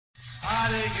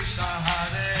Krishna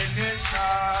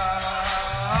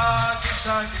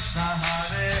Krishna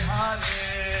Hare Hare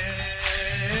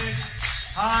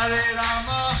Hare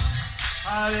Rama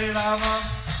Hare Rama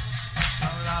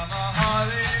Rama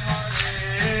Hare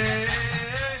Hare.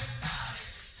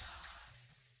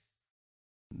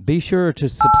 Be sure to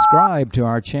subscribe to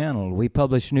our channel. We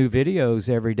publish new videos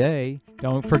every day.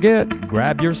 Don't forget,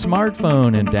 grab your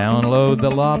smartphone and download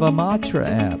the Lava Matra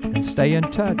app and stay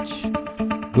in touch.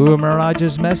 Guru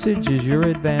Maharaj's message is your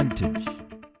advantage.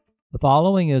 The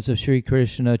following is a Sri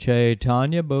Krishna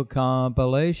Chaitanya book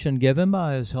compilation given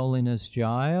by His Holiness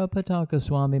Jaya Pataka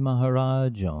Swami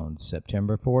Maharaj on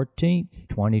September 14th,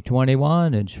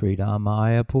 2021 in Sri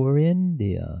Mayapur,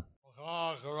 India.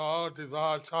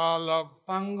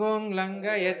 Pangong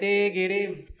Langayate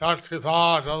Girim Yathitha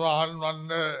Sadhan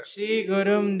Vande Shri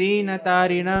Gurum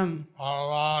Deenatarinam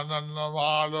Paramananda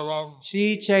Madhavam Shri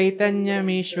Chaitanya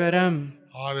Mishwaram.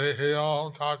 Hare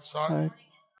Om Tat Sat.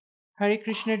 Hare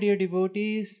Krishna, dear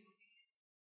devotees.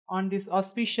 On this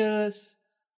auspicious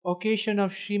occasion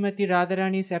of Srimati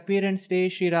Radharani's appearance day,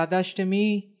 Sri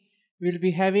Radhashtami, we'll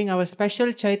be having our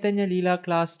special Chaitanya Leela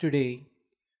class today.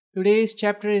 Today's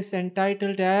chapter is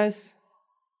entitled as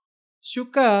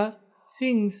Śuka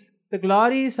sings the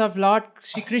glories of Lord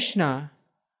Sri Krishna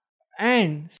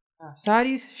and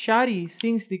Śārī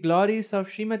sings the glories of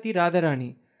Srimati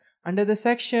Radharani under the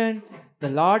section The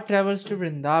Lord Travels to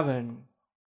Vrindavan.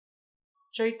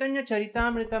 Chaitanya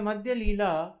Charitamrita Madhya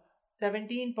Leela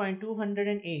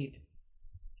 17.208.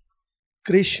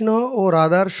 Krishna ও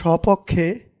রাধার স্বপক্ষে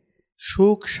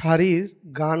সুখ সারির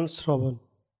গান শ্রবণ।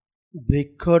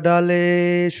 বৃক্ষ ডালে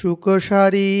শুক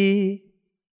সারি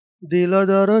দিল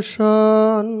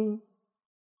দর্শন,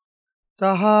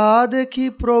 তাহা দেখি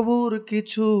প্রভুর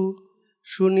কিছু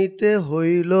শুনিতে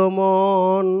হইল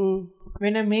মন।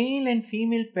 When a male and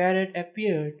female parrot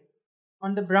appeared on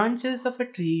the branches of a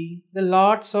tree, the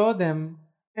Lord saw them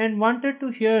and wanted to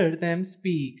hear them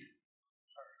speak.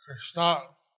 Krishna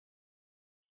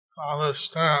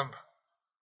understand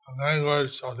the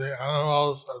language of the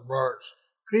animals and birds.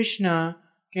 Krishna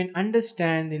can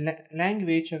understand the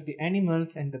language of the animals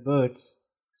and the birds.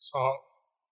 So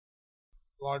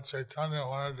Lord Chaitanya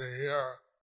wanted to hear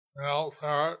male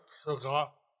parrot Śuka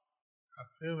and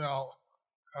female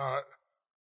parrot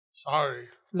Śārī.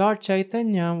 Lord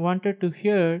Chaitanya wanted to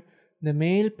hear the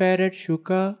male parrot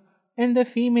Śuka and the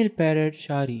female parrot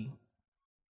Śārī.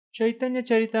 Chaitanya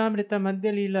Charitamrita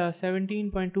Madhya Leela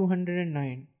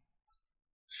 17.209.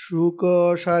 শুক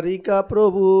সারিকা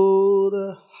প্রভুর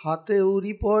হাতে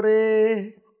উড়ি পড়ে,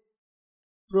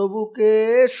 প্রভুকে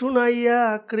শুনাইয়া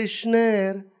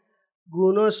কৃষ্ণের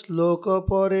গুণ শ্লোক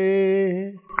পড়ে।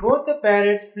 Both the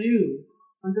parrots flew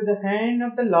onto the hand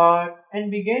of the Lord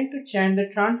and began to chant the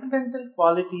transcendental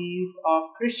qualities of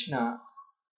Krishna,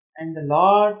 and the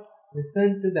Lord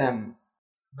listened to them.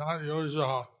 Not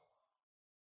usual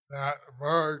that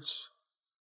birds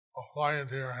will fly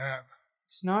into your hand.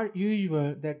 It's not usual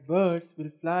that birds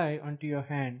will fly onto your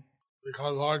hand.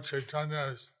 Because Lord Chaitanya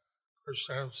is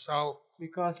Krishna himself.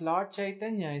 Because Lord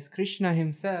Chaitanya is Krishna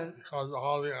himself. Because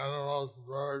all the animals and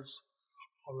birds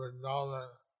of Vrindavan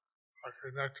are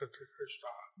connected to Krishna.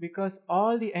 Because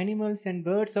all the animals and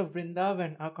birds of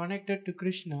Vrindavan are connected to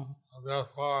Krishna. And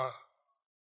therefore,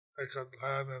 they could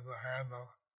land in the hand of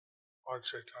Lord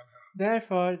Chaitanya.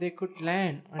 Therefore, they could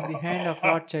land on the hand of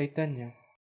Lord Chaitanya.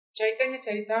 Chaitanya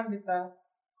Charitamrita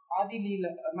Adi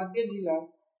Leela,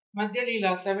 Madhya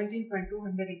Leela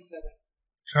 17.207.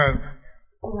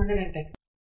 210.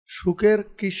 সুখের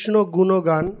কৃষ্ণ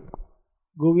গুণগান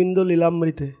গোবিন্দ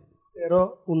লীলামৃতে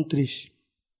 13:29।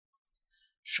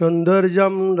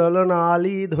 সৌন্দর্যম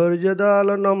দলনালী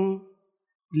ধৈর্যদলনম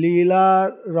লীলা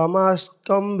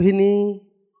রমাস্তম্ভিনী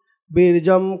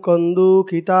বীর্যম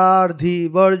কন্দুকিতার্ধি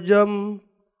বর্জম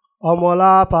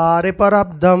অমলাপারে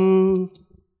পরাব্ধম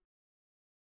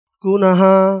পুনঃ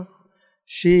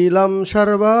শীলম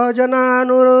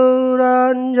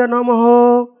সর্বজনানুরঞ্জনমহ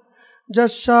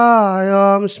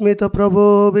যস্যায়ম স্মিত প্রভু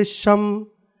বিশ্বম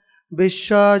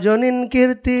বিশ্বজনীন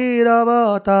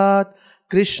কীর্তিরবতাৎ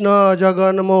Krishna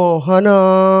Jaganmohan.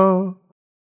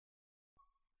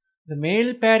 The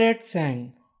male parrot sang,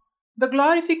 "The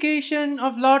glorification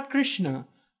of Lord Krishna,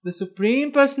 the Supreme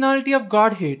Personality of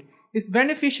Godhead, is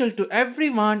beneficial to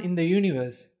everyone in the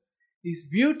universe. His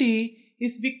beauty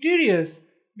is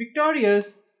victorious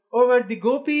over the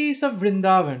gopis of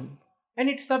Vrindavan, and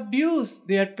it subdues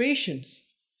their patience.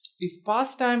 His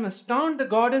pastime astound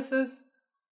the goddesses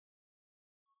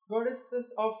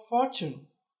of fortune,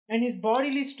 and his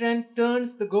bodily strength turns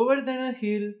the Govardhana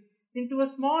hill into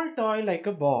a small toy like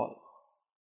a ball.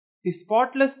 His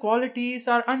spotless qualities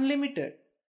are unlimited,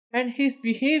 and his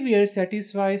behavior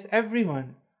satisfies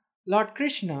everyone. Lord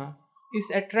Krishna is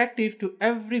attractive to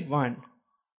everyone.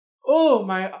 Oh,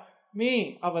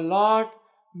 may our Lord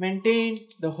maintain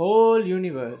the whole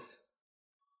universe.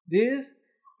 This,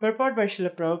 purport by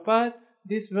Srila Prabhupada,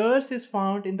 this verse is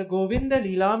found in the Govinda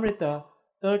Lilamrita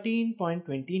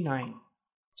 13.29.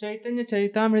 Chaitanya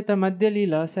Charitamrita Madhya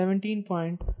Leela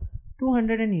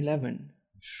 17.211.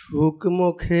 সুখ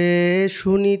মুখে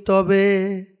শুনি তবে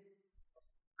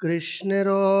কৃষ্ণের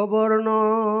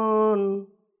বর্ণন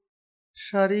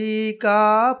শারিকা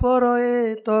পরয়ে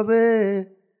তবে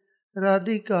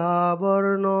রাধিকা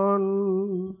বর্ণন.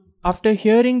 After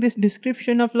hearing this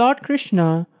description of Lord Krishna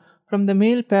from the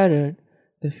male parrot,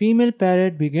 the female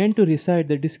parrot began to recite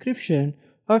the description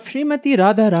of Srimati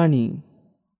Radharani.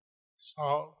 So,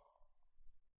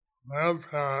 male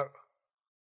parrot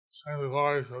sang the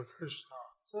glories of Krishna.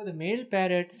 So the male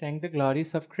parrot sang the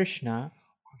glories of Krishna,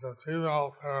 The female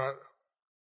parrot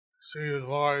singing the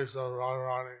glories of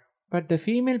Radharani. but the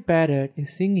female parrot is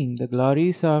singing the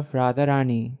glories of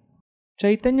Radharani.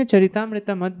 Chaitanya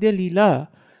Charitamrita Madhya Leela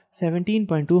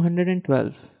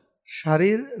 17.212.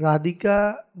 শারীর Radhika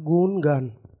গুণ গান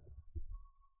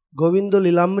গোবিন্দ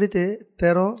লীলামৃতে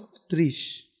 13:30.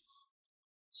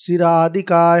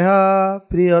 শ্রীরাধিকায়া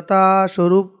প্রিয়তা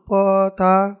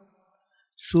স্বরূপতা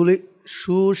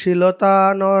সুশীলতা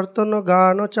নর্তন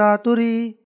গান চাতুরী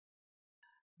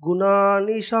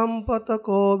গুণানি সম্পত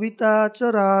কবিতা চ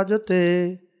রাজতে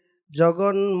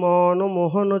জগন মন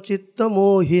মোহন চিত্ত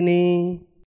মোহিনী.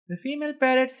 The female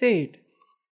parrot said,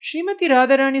 Srimati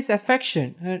Radharani's affection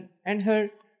and her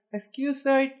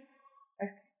exquisite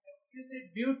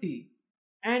beauty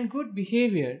and good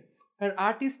behavior, her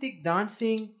artistic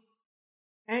dancing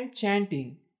and chanting,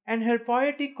 and her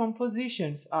poetic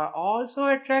compositions are all so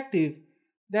attractive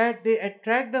that they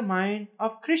attract the mind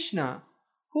of Krishna,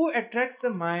 who attracts the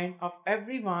mind of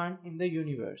everyone in the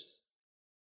universe.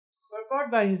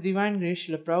 Purport by His Divine Grace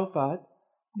Srila Prabhupada,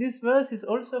 this verse is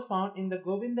also found in the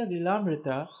Govinda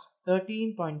Lilamrita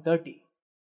 13.30.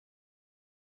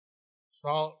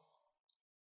 So,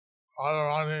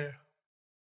 Radharani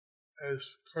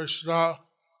is Krishna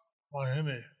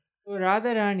Mohini. So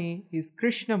Radharani is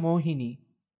Krishna Mohini.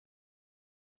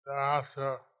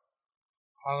 Thereafter,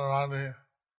 Radharani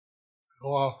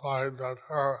glorified that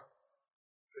her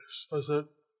exquisite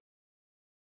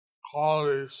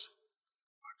qualities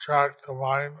attract the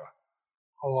mind of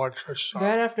Lord Krishna.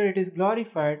 Thereafter it is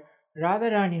glorified,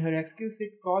 Radharani, her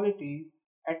exquisite qualities,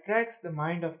 attracts the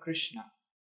mind of Krishna,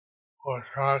 Who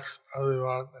attracts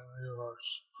everyone in the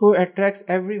universe. who attracts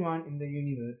everyone in the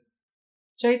universe.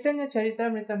 Chaitanya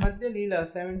Charitamrita Madhya Leela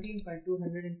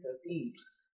 17.213.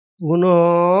 পুনঃ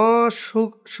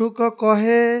শুক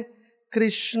কহে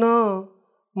কৃষ্ণ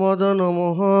মদন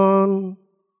মোহন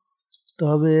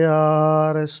তবে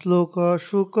আর শ্লোক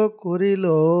শুক করিল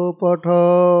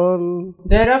পঠন.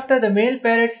 Thereafter the male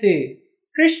parrot say,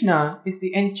 Krishna is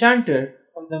the enchanter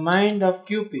of the mind of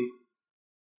Cupid.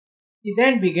 He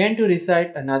then began to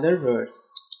recite another verse.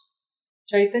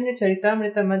 Chaitanya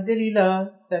Charitamrita Madhya Leela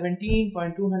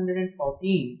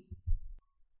 17.214.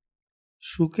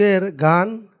 শুকের গান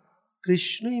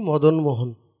কৃষ্ণই মদন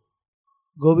মোহন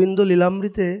গোবিন্দ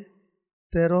লীলামৃতে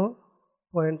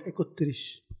 13.31.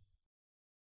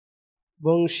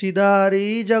 বংশীদারি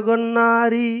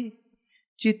জগন্নারী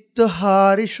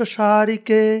চিত্তহারি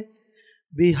শারিকে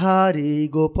বিহারী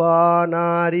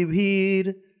গোপানারি ভীর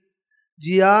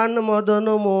জিয়ান Madan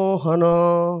Mohan.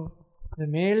 The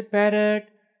male parrot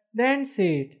then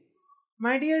said,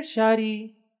 My dear Śārī,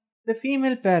 the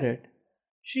female parrot,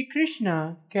 Shri Krishna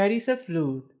carries a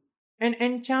flute and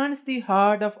enchants the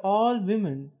heart of all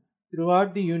women throughout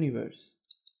the universe.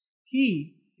 He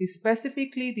is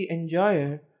specifically the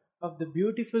enjoyer of the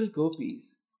beautiful gopis,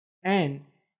 and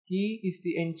he is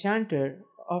the enchanter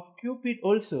of Cupid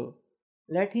also.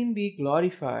 Let him be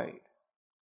glorified.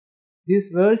 This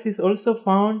verse is also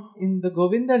found in the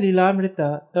Govinda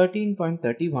Lilamrita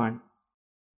 13.31.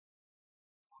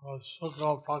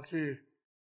 Śuka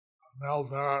male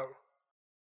parrot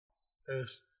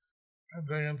is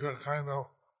entering into a kind of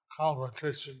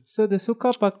competition. So the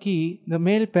Śuka Pakhi, the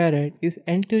male parrot, is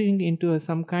entering into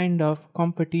some kind of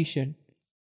competition,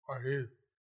 Where he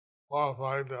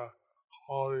glorified the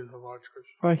qualities of Lord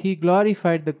Krishna. for he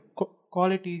glorified the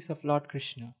qualities of Lord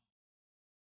Krishna.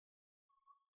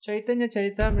 Chaitanya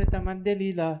Charitamrita Madhya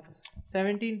Leela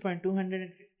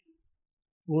 17.250.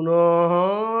 পুনঃ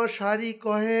শারি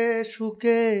কহে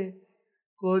সুকে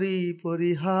করি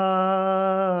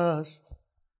পরিহাস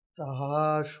তাহা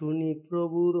শুনি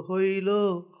প্রভুর হইল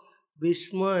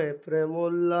বিস্ময়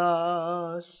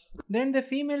প্রেমোল্লাস। Then the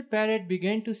female parrot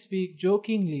began to speak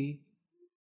jokingly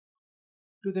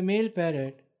to the male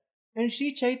parrot, and Sri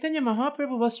Chaitanya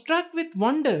Mahaprabhu was struck with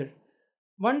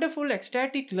wonderful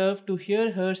ecstatic love to hear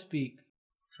her speak.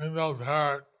 Female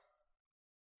parrot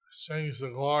sings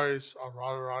the glories of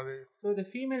Radharani. So the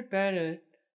female parrot,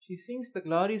 she sings the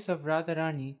glories of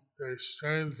Radharani. The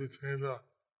exchange between the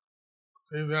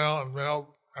female and male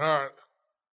parrot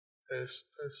is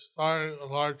inspiring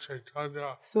Lord Chaitanya.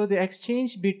 So the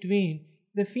exchange between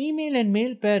the female and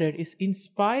male parrot is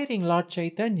inspiring Lord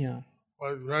Chaitanya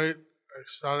With great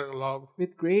ecstatic love.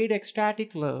 with great ecstatic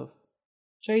love.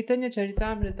 Chaitanya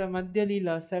Charitamrita Madhya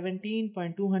Leela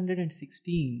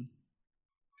 17.216.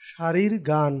 শারীর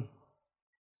গান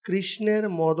কৃষ্ণের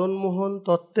মদনমোহন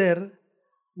তত্ত্বের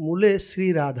মূলে শ্রী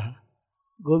রাধা।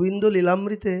 গোবিন্দ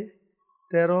লীলামৃতে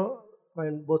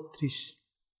 13.32।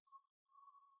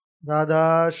 রাধা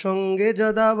সঙ্গে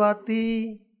যদা বাতি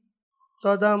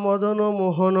তদা মদন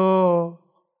মোহন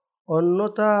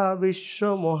অন্যতা বিশ্ব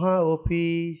মহা অপি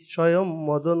স্বয়ং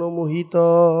মদন মোহিত।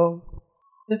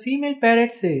 The female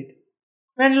parrot said,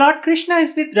 when Lord Krishna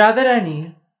is with Radharani,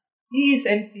 he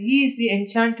is the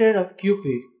enchanter of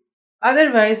Cupid.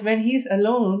 Otherwise, when he is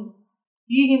alone,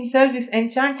 he himself is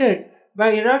enchanted by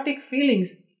erotic feelings,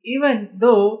 even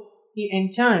though he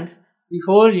enchants the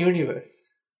whole universe.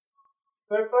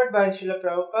 Purport by Srila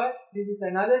Prabhupada. This is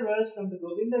another verse from the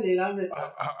Govinda Leelamrita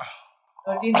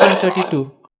 13.32.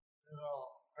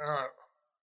 Parrot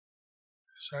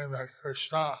is saying that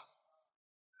Krishna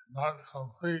is not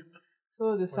complete So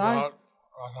the without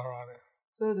Radharani.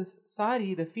 Śārī,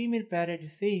 the female parrot,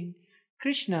 is saying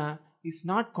Krishna is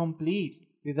not complete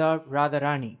without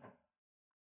Radharani.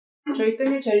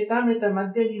 Chaitanya Charitamrita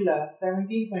Madhya Leela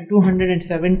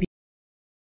 17.270.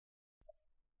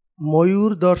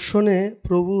 ময়ূর দর্শনে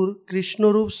প্রভুর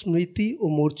কৃষ্ণরূপ স্মৃতি ও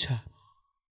মূর্ছা।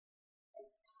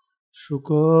 শুক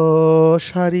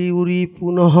সারি উড়ি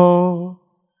পুনঃ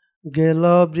গেল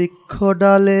বৃক্ষ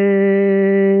ডালে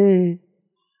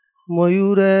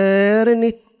ময়ূরের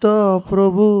নিত্য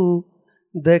প্রভু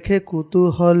দেখে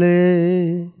কুতূহলে।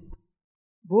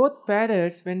 Both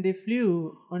parrots, when they flew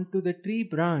onto the tree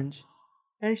branch,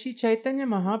 and Sri Chaitanya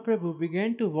Mahaprabhu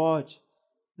began to watch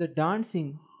the dancing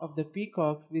of the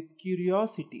peacocks with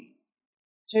curiosity.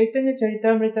 Chaitanya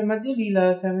Charitamrita Madhya Leela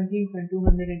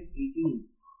 17.218.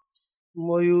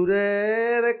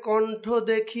 ময়ূরের কণ্ঠ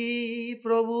দেখি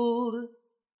প্রভুর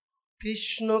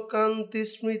কৃষ্ণকান্তি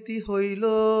স্মৃতি হইল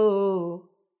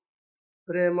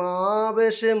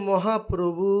প্রেমাবেশে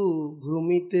মহাপ্রভু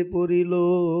ভূমিতে পড়িল।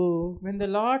 When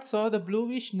the Lord saw the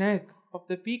bluish neck of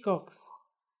the peacocks,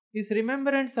 his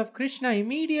remembrance of Krishna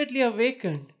immediately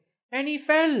awakened, and he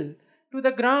fell to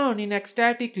the ground in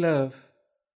ecstatic love.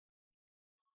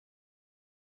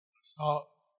 So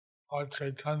Lord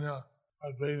Chaitanya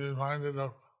was being reminded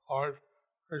of Lord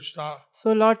Krishna. So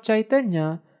Lord Chaitanya,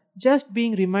 just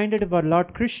being reminded about Lord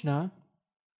Krishna,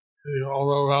 He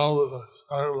overwhelmed with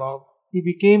ecstatic love. he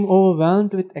became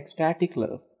overwhelmed with ecstatic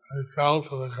love, And he fell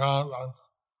to the ground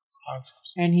unconscious.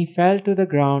 and he fell to the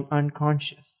ground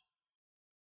unconscious.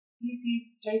 Please see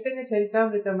Chaitanya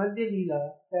Charitamrita Madhya Leela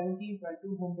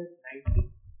 17.290.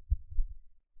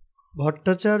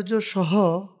 Bhattacharya সহ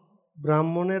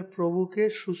ব্রাহ্মণের প্রভুকে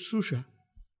শুশ্রূষা।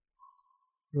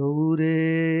 প্রভুরে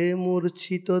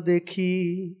মূর্ছিত দেখি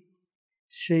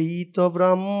সেই তো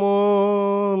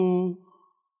ব্রাহ্মণ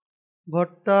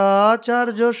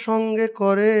ভট্টাচার্য সঙ্গে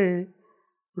করে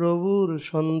প্রভুর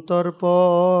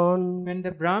সন্তর্পণ। When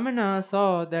the Brahmana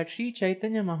saw that Sri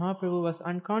Chaitanya Mahaprabhu was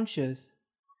unconscious,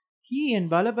 he and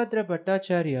Balabhadra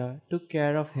Bhattacharya took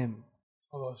care of him.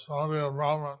 So the Sanatana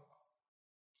Brahman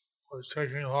was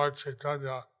taking Lord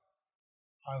Chaitanya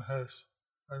on his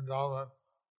Vrindavan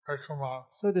Parikrama.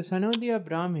 So the Sanodiya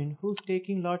Brahmin, who's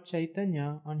taking Lord Chaitanya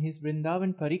on his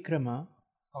Vrindavan Parikrama,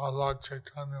 Saw Lord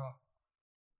Chaitanya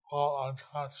fall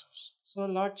unconscious. so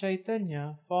Lord Chaitanya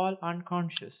fall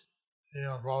unconscious. He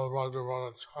and Balabhadra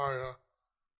Bhattacharya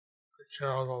took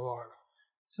care of the Lord.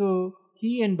 So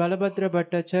he and Balabhadra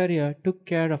Bhattacharya took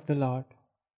care of the Lord.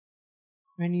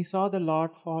 When he saw the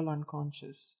Lord fall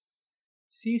unconscious.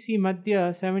 CC Madhya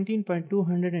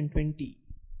 17.220.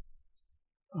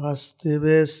 আস্তে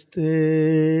বেস্তে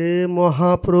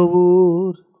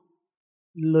মহাপ্রভুর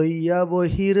লইয়া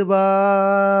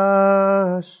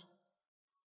বহির্বাস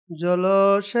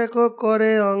জলসেক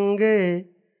করে অঙ্গে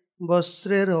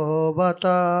বস্ত্রের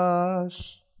বাতাস।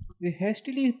 They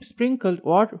hastily sprinkled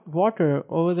water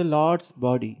over the Lord's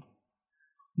body.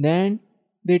 Then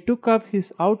they took up his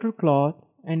outer cloth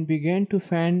and began to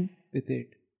fan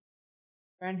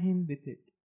him with it.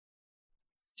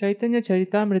 Chaitanya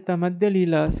Charitamrita Madhya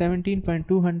Leela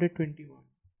 17.221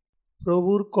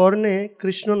 প্রভুর কর্ণে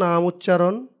কৃষ্ণ নাম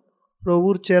উচ্চারণ,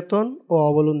 প্রভুর চেতন ও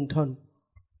অবলুণ্ঠন।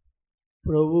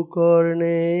 প্রভু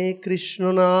কর্ণে কৃষ্ণ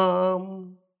নাম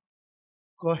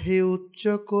কহে উচ্চ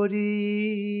করি,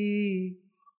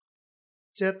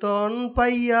 চেতন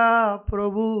পাইয়া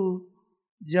প্রভু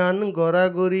জান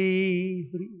গড়াগড়ি।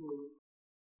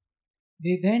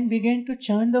 They then began to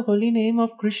chant the holy name of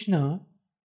Krishna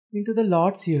into the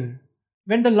Lord's ear.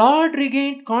 When the Lord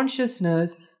regained consciousness,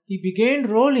 he began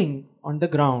rolling on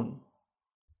the ground.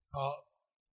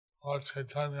 Lord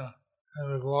Chaitanya and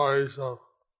the glories of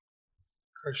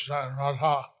Krishna and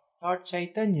Radha Lord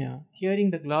Chaitanya, hearing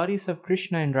the glories of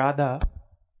Krishna and Radha,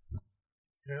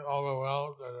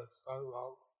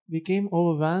 became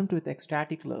overwhelmed with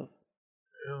ecstatic love.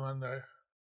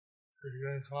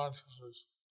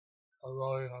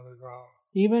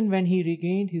 Even when he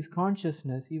regained his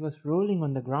consciousness, he was rolling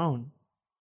on the ground.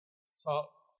 So,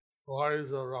 glories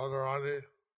of Radharani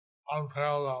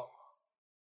unparalleled.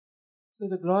 So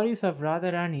the glories of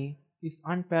Radharani is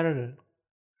unparalleled.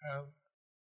 And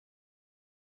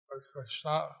with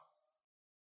Krishna,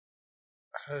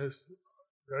 his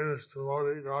greatest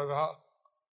devotee Radha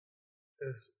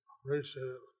is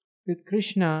appreciated. With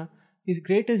Krishna, his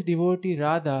greatest devotee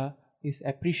Radha is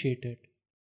appreciated.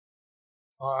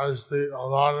 As the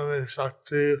Alhadini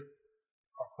Shakti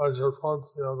or pleasure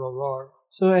potency of the Lord.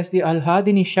 So as the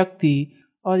Alhadini Shakti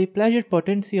or the pleasure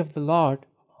potency of the Lord,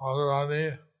 Radharani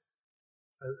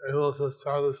is able to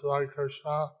satisfy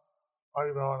Krishna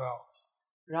like no one else.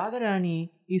 Radharani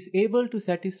is able to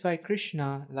satisfy Krishna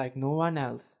like no one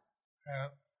else.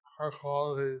 And her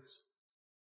qualities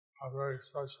are very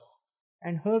special.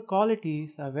 And her qualities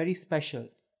are very special.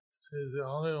 She is the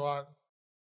only one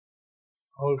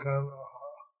who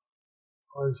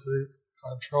is the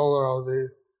controller of the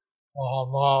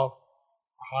Mahamab,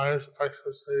 the highest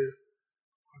ecstasy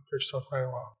of Krishna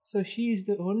Prema. So she is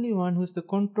the only one who is the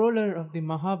controller of the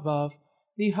Mahabhav,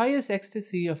 the highest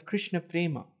ecstasy of Krishna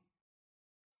Prema.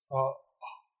 So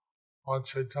Lord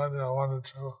Chaitanya wanted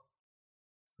to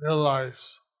realize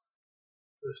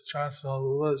this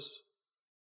transcendental bliss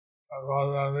that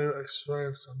Radharani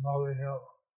experienced in loving him.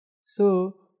 So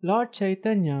Lord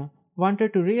Chaitanya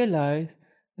wanted to realize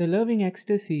the loving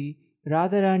ecstasy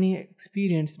Radharani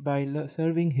experienced by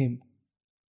serving him.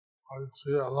 I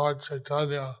see that Lord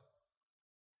Chaitanya,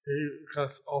 he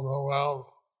gets overwhelmed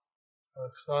with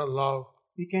ecstatic love.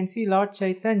 We can see Lord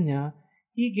Chaitanya,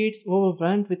 he gets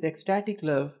overwhelmed with ecstatic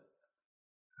love.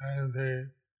 And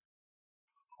the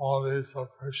qualities of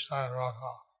Krishna and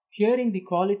Radha. Hearing the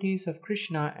qualities of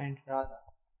Krishna and Radha.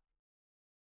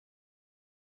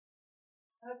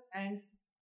 Thus ends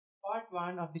part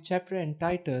 1 of the chapter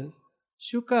entitled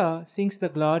Śuka sings the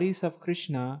glories of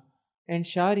Krishna and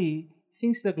Śārī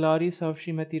sings the glories of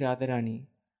Srimati Radharani.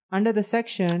 Under the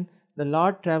section, the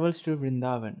Lord travels to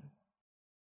Vrindavan.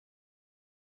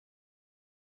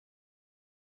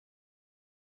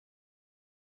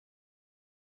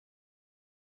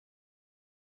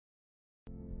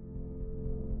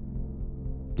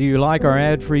 Do you like our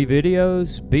ad-free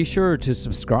videos? Be sure to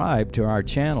subscribe to our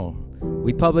channel.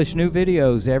 We publish new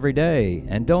videos every day,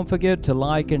 and don't forget to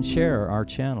like and share our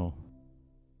channel.